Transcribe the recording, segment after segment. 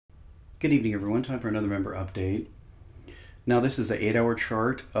Good evening, everyone. Time for another member update. Now, this is the 8-hour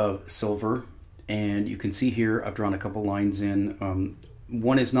chart of silver, and you can see here I've drawn a couple lines in.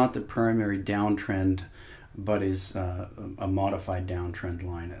 One is not the primary downtrend, but is a modified downtrend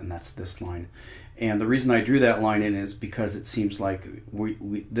line, and that's this line. And the reason I drew that line in is because it seems like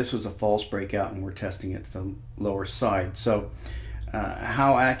this was a false breakout, and we're testing it to the lower side. So,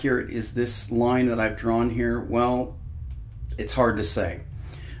 how accurate is this line that I've drawn here? Well, it's hard to say,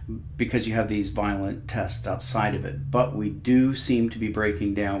 because you have these violent tests outside of it, but we do seem to be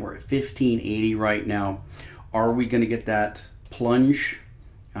breaking down. We're at 1580 right now. Are we going to get that plunge?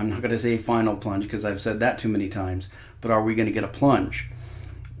 I'm not going to say final plunge because I've said that too many times, but are we going to get a plunge?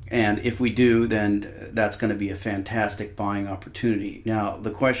 And if we do, then that's going to be a fantastic buying opportunity. Now,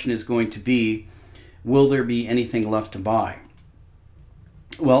 the question is going to be, will there be anything left to buy?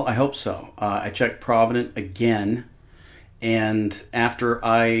 Well, I hope so. I checked Provident again, and after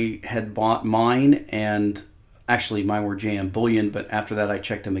I had bought mine, and actually mine were JM Bullion, but after that I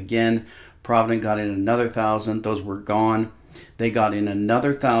checked them again. Provident got in another 1,000. Those were gone. They got in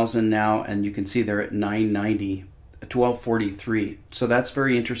another 1,000 now, and you can see they're at 990, 1243. So that's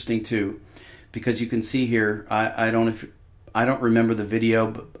very interesting too, because you can see here. I don't remember the video,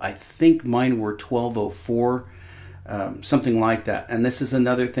 but I think mine were 1204, something like that. And this is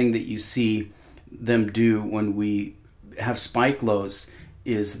another thing that you see them do when we have spike lows,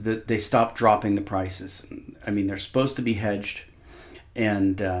 is that they stop dropping the prices. I mean, they're supposed to be hedged,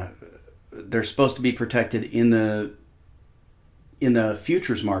 and they're supposed to be protected in the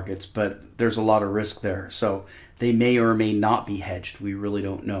futures markets, but there's a lot of risk there. So they may or may not be hedged. We really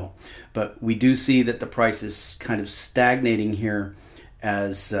don't know. But we do see that the price is kind of stagnating here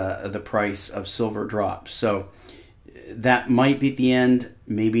as the price of silver drops. So that might be at the end,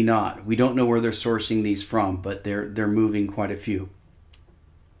 maybe not. We don't know where they're sourcing these from, but they're moving quite a few.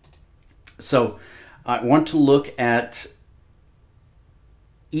 So I want to look at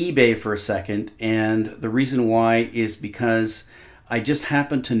eBay for a second, and the reason why is because I just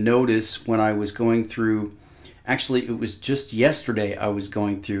happened to notice when I was going through, actually it was just yesterday I was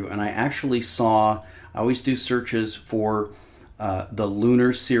going through, and I actually saw, I always do searches for the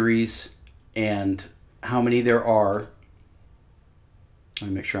lunar series and how many there are. Let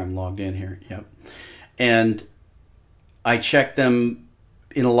me make sure I'm logged in here. Yep. And I check them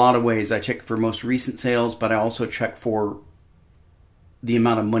in a lot of ways. I check for most recent sales, but I also check for the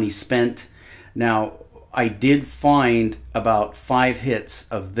amount of money spent. Now, I did find about 5 hits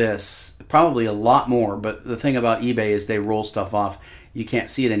of this, probably a lot more, but the thing about eBay is they roll stuff off. You can't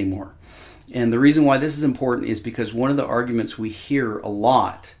see it anymore. And the reason why this is important is because one of the arguments we hear a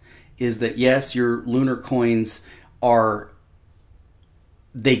lot is that, yes, your lunar coins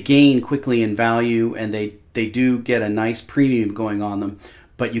they gain quickly in value, and they do get a nice premium going on them,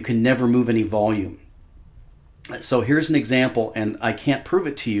 but you can never move any volume. So here's an example, and I can't prove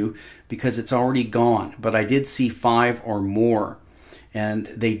it to you because it's already gone, but I did see 5 or more, and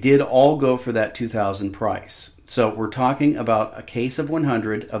they did all go for that 2,000 price. So we're talking about a case of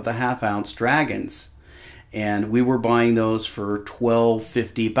 100 of the half-ounce dragons, and we were buying those for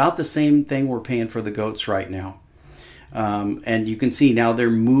 $12.50, about the same thing we're paying for the goats right now. And you can see now they're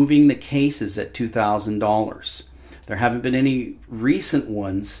moving the cases at $2,000. There haven't been any recent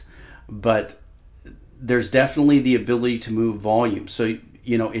ones, but there's definitely the ability to move volume. So,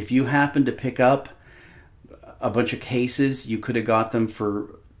 you know, if you happen to pick up a bunch of cases, you could have got them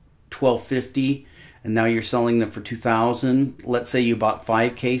for $12.50, and now you're selling them for $2,000. Let's say you bought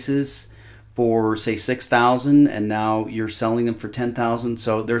 5 cases for, say, $6,000, and now you're selling them for $10,000.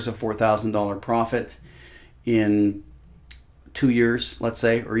 So there's a $4,000 profit in 2 years, let's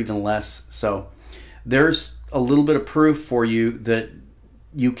say, or even less. So there's a little bit of proof for you that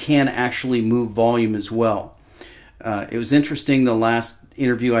you can actually move volume as well. It was interesting, the last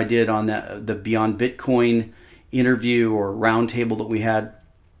interview I did on the Beyond Bitcoin interview or roundtable that we had,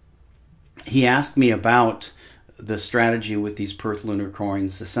 he asked me about the strategy with these Perth lunar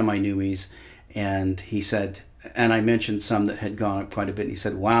coins, the semi-numies, and he said, and I mentioned some that had gone up quite a bit, and he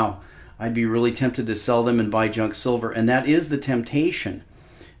said, wow, I'd be really tempted to sell them and buy junk silver. And that is the temptation.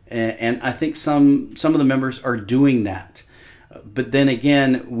 And I think some of the members are doing that. But then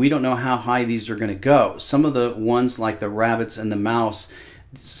again, we don't know how high these are going to go. Some of the ones like the rabbits and the mouse,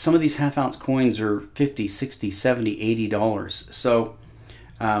 some of these half-ounce coins are $50, $60, $70, $80. So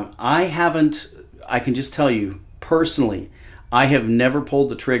I can just tell you, personally, I have never pulled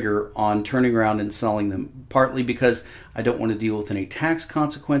the trigger on turning around and selling them, partly because I don't want to deal with any tax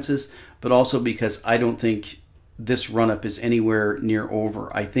consequences, but also because I don't think this run-up is anywhere near over.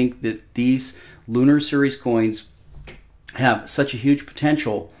 I think that these Lunar Series coins have such a huge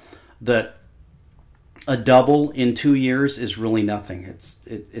potential that a double in 2 years is really nothing.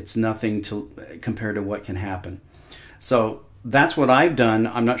 It's nothing to compared to what can happen. So that's what I've done.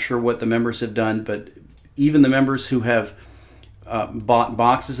 I'm not sure what the members have done, but even the members who have bought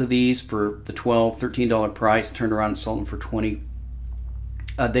boxes of these for the $12, $13 price, turned around and sold them for $20,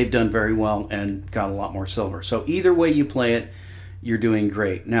 they've done very well and got a lot more silver. So either way you play it, you're doing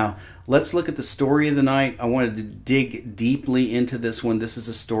great. Now, let's look at the story of the night. I wanted to dig deeply into this one. This is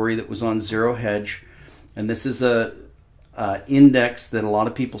a story that was on Zero Hedge, and this is a index that a lot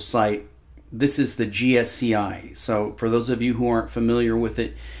of people cite. This is the GSCI. So for those of you who aren't familiar with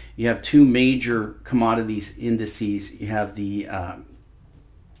it, you have two major commodities indices. You have the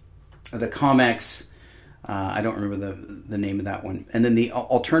COMEX. I don't remember the name of that one. And then the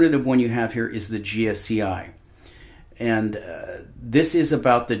alternative one you have here is the GSCI. And this is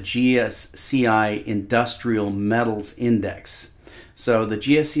about the GSCI Industrial Metals Index. So the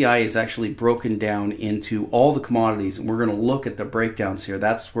GSCI is actually broken down into all the commodities, and we're going to look at the breakdowns here.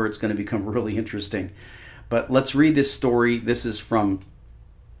 That's where it's going to become really interesting. But let's read this story. This is from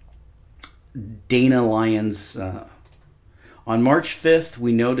Dana Lyons. On March 5th,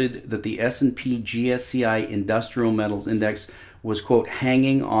 we noted that the S&P GSCI Industrial Metals Index was, quote,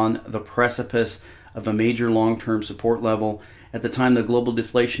 hanging on the precipice of a major long-term support level. At the time, the global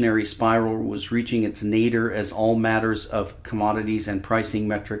deflationary spiral was reaching its nadir as all matters of commodities and pricing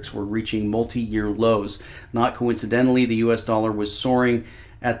metrics were reaching multi-year lows. Not coincidentally, the US dollar was soaring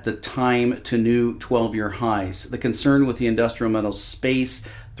at the time to new 12-year highs. The concern with the industrial metals space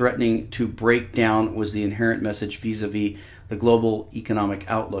threatening to break down was the inherent message vis-a-vis the global economic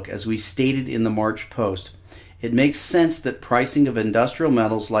outlook. As we stated in the March post, it makes sense that pricing of industrial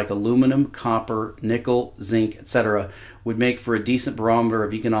metals like aluminum, copper, nickel, zinc, etc. would make for a decent barometer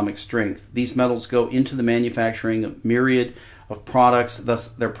of economic strength. These metals go into the manufacturing of myriad of products, thus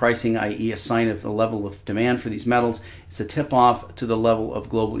their pricing, i.e. a sign of the level of demand for these metals, is a tip-off to the level of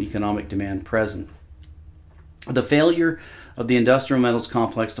global economic demand present. The failure of the industrial metals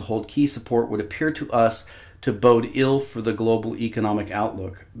complex to hold key support would appear to us to bode ill for the global economic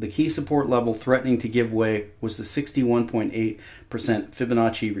outlook. The key support level threatening to give way was the 61.8%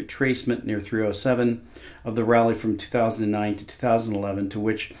 Fibonacci retracement near 307 of the rally from 2009 to 2011, to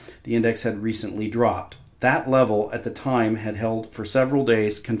which the index had recently dropped. That level at the time had held for several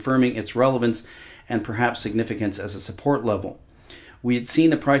days, confirming its relevance and perhaps significance as a support level. We had seen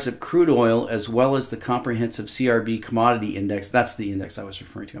the price of crude oil as well as the comprehensive CRB commodity index, that's the index I was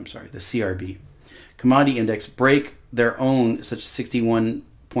referring to, I'm sorry, the CRB commodity index, break their own such 61.8%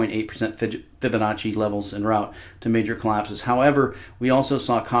 Fibonacci levels en route to major collapses. However, we also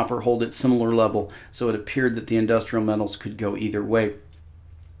saw copper hold its similar level, so it appeared that the industrial metals could go either way.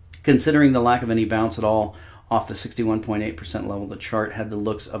 Considering the lack of any bounce at all off the 61.8% level, the chart had the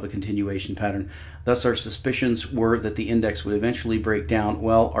looks of a continuation pattern. Thus, our suspicions were that the index would eventually break down.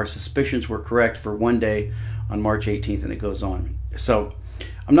 Well, our suspicions were correct for one day on March 18th, and it goes on. So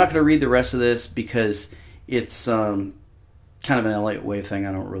I'm not going to read the rest of this because it's kind of an Elliott wave thing.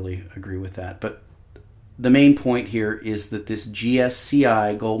 I don't really agree with that. But the main point here is that this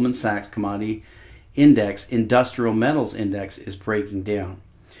GSCI, Goldman Sachs Commodity Index, Industrial Metals Index, is breaking down.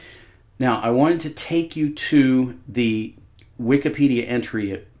 Now, I wanted to take you to the Wikipedia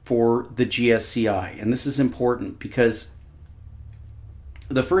entry for the GSCI. And this is important because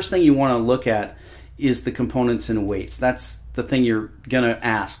the first thing you want to look at is the components and weights. That's the thing you're going to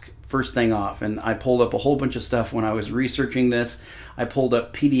ask first thing off. And I pulled up a whole bunch of stuff when I was researching this. I pulled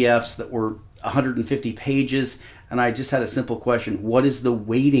up PDFs that were 150 pages, and I just had a simple question. What is the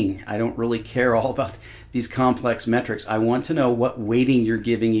weighting? I don't really care all about these complex metrics. I want to know what weighting you're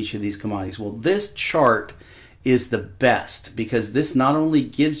giving each of these commodities. Well, this chart is the best because this not only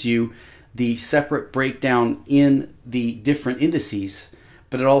gives you the separate breakdown in the different indices,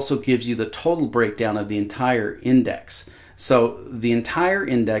 but it also gives you the total breakdown of the entire index. So the entire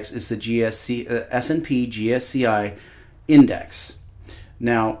index is the S&P GSCI index.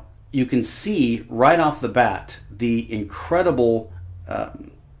 Now, you can see right off the bat the incredible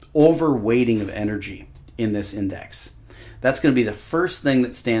overweighting of energy in this index. That's going to be the first thing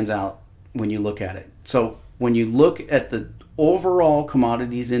that stands out when you look at it. So when you look at the overall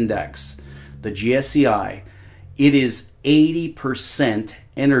commodities index, the GSCI, it is 80%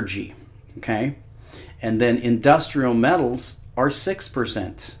 energy, okay? And then industrial metals are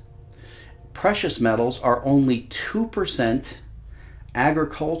 6%. Precious metals are only 2%.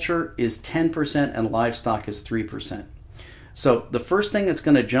 Agriculture is 10%, and livestock is 3%. So the first thing that's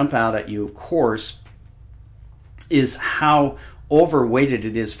going to jump out at you, of course, is how overweighted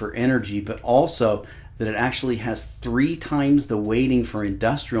it is for energy, but also that it actually has 3 times the weighting for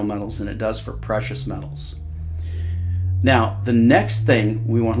industrial metals than it does for precious metals. Now, the next thing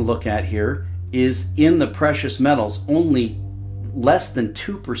we want to look at here is in the precious metals, only less than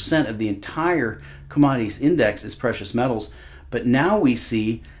 2% of the entire commodities index is precious metals. But now we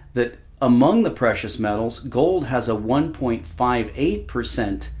see that among the precious metals, gold has a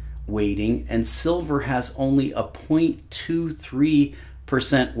 1.58% weighting and silver has only a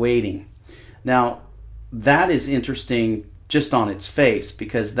 0.23% weighting. Now, that is interesting just on its face,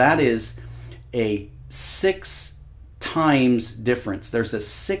 because that is a 6 times difference. There's a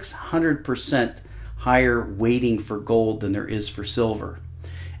 600% higher weighting for gold than there is for silver.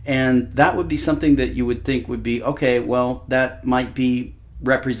 And that would be something that you would think would be, okay, well, that might be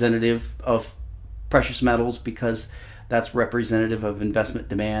representative of precious metals because that's representative of investment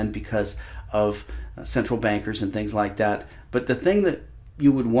demand because of central bankers and things like that. But the thing that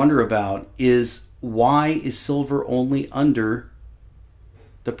you would wonder about is, why is silver only under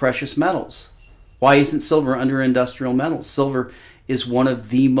the precious metals? Why isn't silver under industrial metals? Silver is one of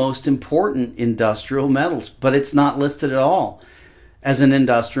the most important industrial metals, but it's not listed at all as an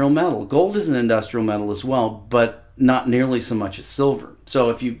industrial metal. Gold is an industrial metal as well, but not nearly so much as silver.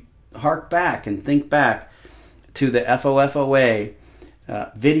 So if you hark back and think back to the FOFOA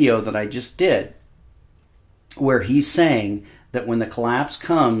video that I just did, where he's saying that when the collapse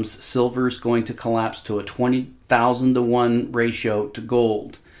comes, silver is going to collapse to a 20,000 to 1 ratio to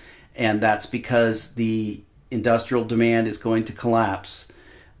gold. And that's because the industrial demand is going to collapse.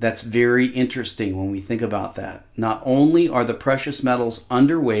 That's very interesting when we think about that. Not only are the precious metals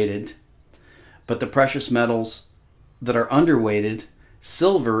underweighted, but the precious metals that are underweighted,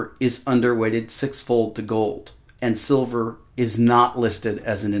 silver is underweighted 6-fold to gold. And silver is not listed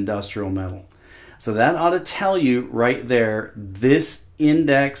as an industrial metal. So that ought to tell you right there, this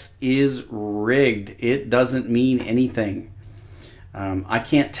index is rigged. It doesn't mean anything. I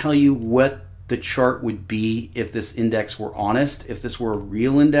can't tell you what the chart would be if this index were honest, if this were a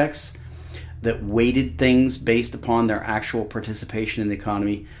real index that weighted things based upon their actual participation in the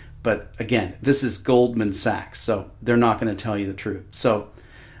economy. But again, this is Goldman Sachs, so they're not going to tell you the truth. So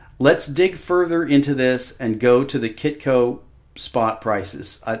let's dig further into this and go to the Kitco spot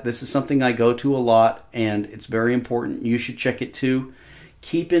prices. This is something I go to a lot, and it's very important. You should check it too.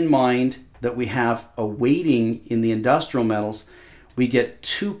 Keep in mind that we have a weighting in the industrial metals. We get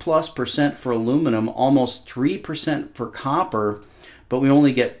 2+% for aluminum, almost 3% for copper, but we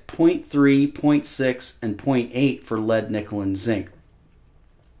only get 0.3, 0.6, and 0.8 for lead, nickel, and zinc.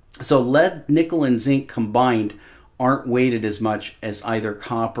 So lead, nickel, and zinc combined aren't weighted as much as either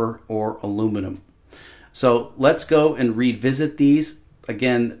copper or aluminum. So let's go and revisit these.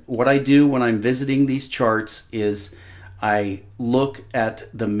 Again, what I do when I'm visiting these charts is I look at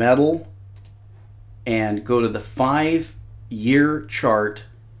the metal and go to the 5-year chart.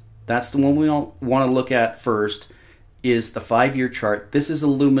 That's the one we want to look at first, is the 5-year chart. This is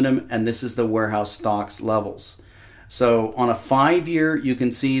aluminum and this is the warehouse stocks levels. So on a 5-year, you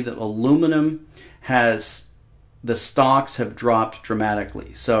can see that aluminum has, the stocks have dropped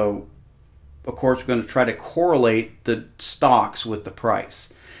dramatically. So of course, we're going to try to correlate the stocks with the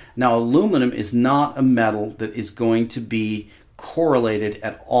price. Now, aluminum is not a metal that is going to be correlated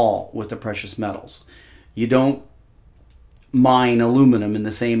at all with the precious metals. You don't mine aluminum in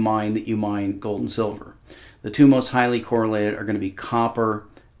the same mine that you mine gold and silver. The two most highly correlated are going to be copper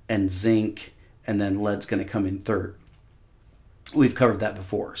and zinc, and then lead's going to come in third. We've covered that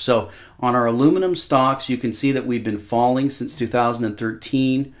before. So on our aluminum stocks, you can see that we've been falling since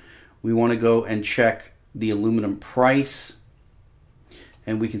 2013. We want to go and check the aluminum price,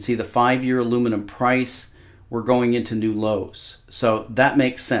 and we can see the 5-year aluminum price. We're going into new lows. So that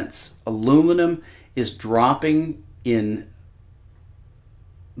makes sense. Aluminum is dropping in,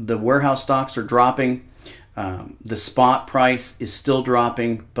 the warehouse stocks are dropping. The spot price is still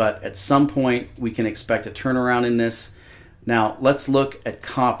dropping, but at some point we can expect a turnaround in this. Now let's look at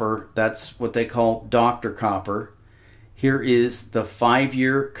copper. That's what they call Dr. Copper. Here is the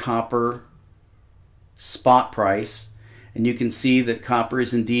 5-year copper spot price, and you can see that copper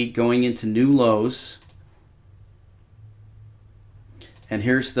is indeed going into new lows. And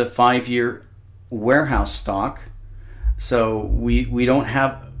here's the 5-year warehouse stock. So we don't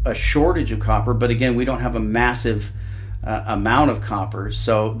have a shortage of copper, but again, we don't have a massive amount of copper.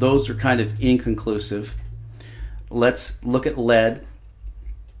 So those are kind of inconclusive. Let's look at lead.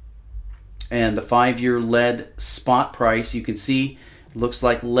 And the 5-year lead spot price, you can see, looks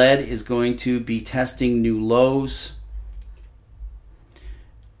like lead is going to be testing new lows.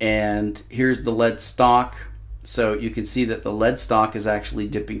 And here's the lead stock. So you can see that the lead stock is actually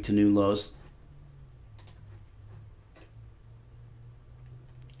dipping to new lows.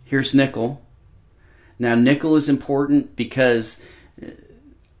 Here's nickel. Now, nickel is important because,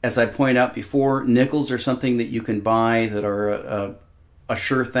 as I pointed out before, nickels are something that you can buy that are a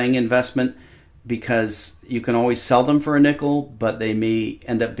sure thing investment, because you can always sell them for a nickel, but they may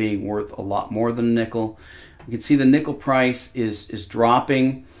end up being worth a lot more than a nickel. You can see the nickel price is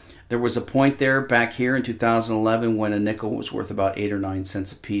dropping. There was a point there back here in 2011 when a nickel was worth about 8 or 9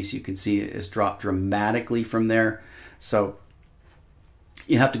 cents a piece. You can see it's dropped dramatically from there. So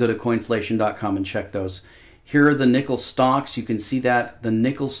you have to go to coinflation.com and check those. Here are the nickel stocks. You can see that the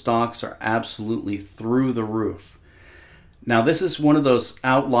nickel stocks are absolutely through the roof. Now, this is one of those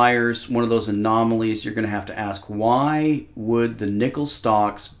outliers, one of those anomalies. You're going to have to ask, why would the nickel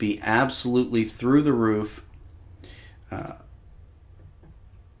stocks be absolutely through the roof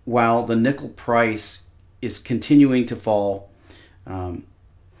while the nickel price is continuing to fall?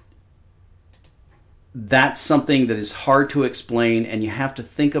 That's something that is hard to explain, and you have to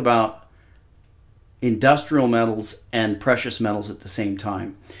think about industrial metals and precious metals at the same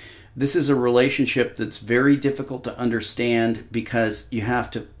time. This is a relationship that's very difficult to understand, because you have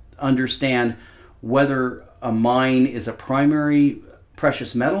to understand whether a mine is a primary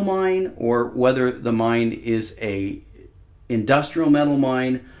precious metal mine or whether the mine is a industrial metal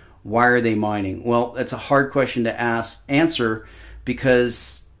mine. Why are they mining? Well, that's a hard question to answer,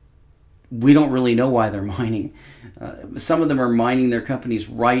 because we don't really know why they're mining. Some of them are mining their companies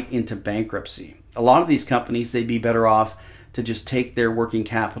right into bankruptcy. A lot of these companies, they'd be better off to just take their working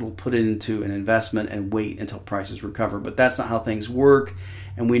capital, put it into an investment, and wait until prices recover. But that's not how things work,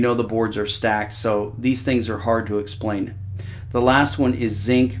 and we know the boards are stacked, so these things are hard to explain. The last one is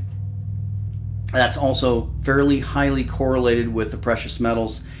zinc. That's also fairly highly correlated with the precious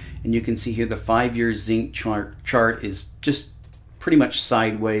metals, and you can see here the 5-year zinc chart is just pretty much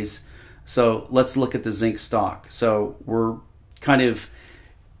sideways. So let's look at the zinc stock. So we're kind of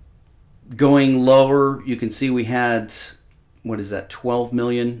going lower. You can see we had, what is that, 12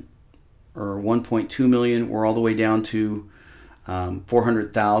 million or 1.2 million. We're all the way down to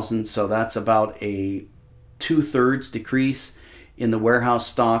 400,000. So that's about a 2/3 decrease in the warehouse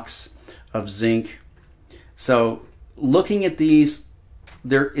stocks of zinc. So looking at these,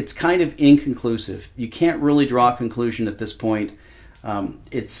 it's kind of inconclusive. You can't really draw a conclusion at this point.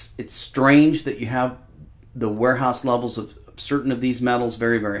 It's strange that you have the warehouse levels of certain of these metals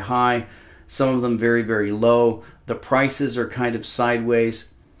very, very high, some of them very, very low. The prices are kind of sideways.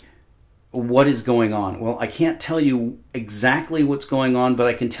 What is going on? Well, I can't tell you exactly what's going on, but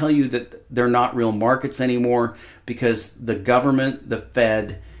I can tell you that they're not real markets anymore, because the government, the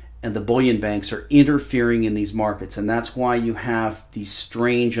Fed, and the bullion banks are interfering in these markets, and that's why you have these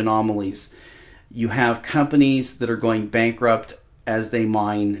strange anomalies. You have companies that are going bankrupt as they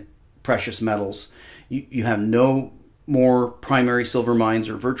mine precious metals. You have no more primary silver mines,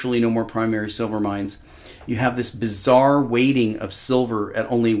 or virtually no more primary silver mines. You have this bizarre weighting of silver at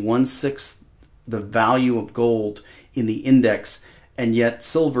only 1/6 the value of gold in the index, and yet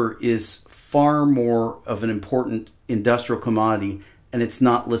silver is far more of an important industrial commodity, and it's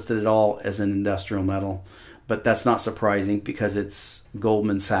not listed at all as an industrial metal. But that's not surprising, because it's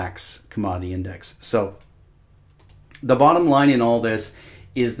Goldman Sachs commodity index. So the bottom line in all this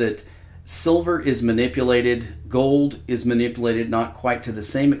is that silver is manipulated, gold is manipulated, not quite to the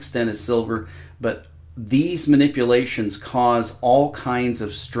same extent as silver, but these manipulations cause all kinds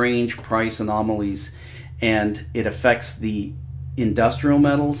of strange price anomalies, and it affects the industrial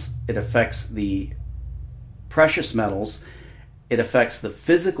metals, it affects the precious metals, it affects the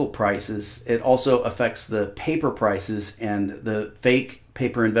physical prices, it also affects the paper prices and the fake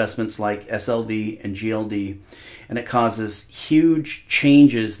paper investments like SLV and GLD, and it causes huge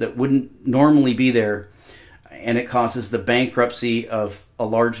changes that wouldn't normally be there, and it causes the bankruptcy of a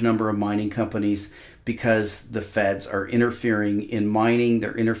large number of mining companies, because the feds are interfering in mining,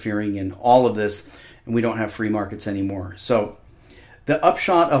 they're interfering in all of this, and we don't have free markets anymore. So the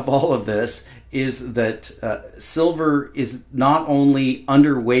upshot of all of this is that silver is not only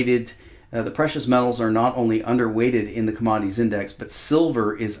underweighted, the precious metals are not only underweighted in the commodities index, but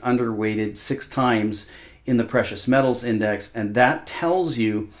silver is underweighted 6 times in the precious metals index, and that tells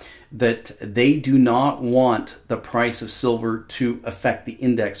you that they do not want the price of silver to affect the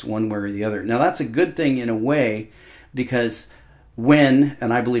index one way or the other. Now, that's a good thing in a way, because when,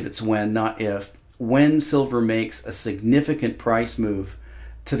 and I believe it's when, not if, when silver makes a significant price move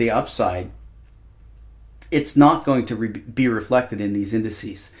to the upside, it's not going to be reflected in these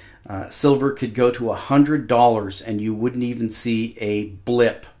indices. Silver could go to $100 and you wouldn't even see a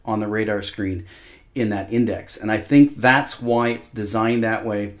blip on the radar screen in that index. And I think that's why it's designed that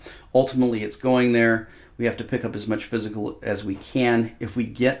way. Ultimately, it's going there. We have to pick up as much physical as we can. If we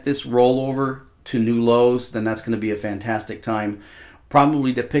get this rollover to new lows, then that's going to be a fantastic time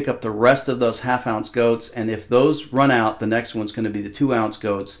probably to pick up the rest of those half-ounce goats. And if those run out, the next one's going to be the 2-ounce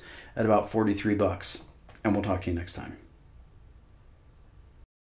goats at about $43. And we'll talk to you next time.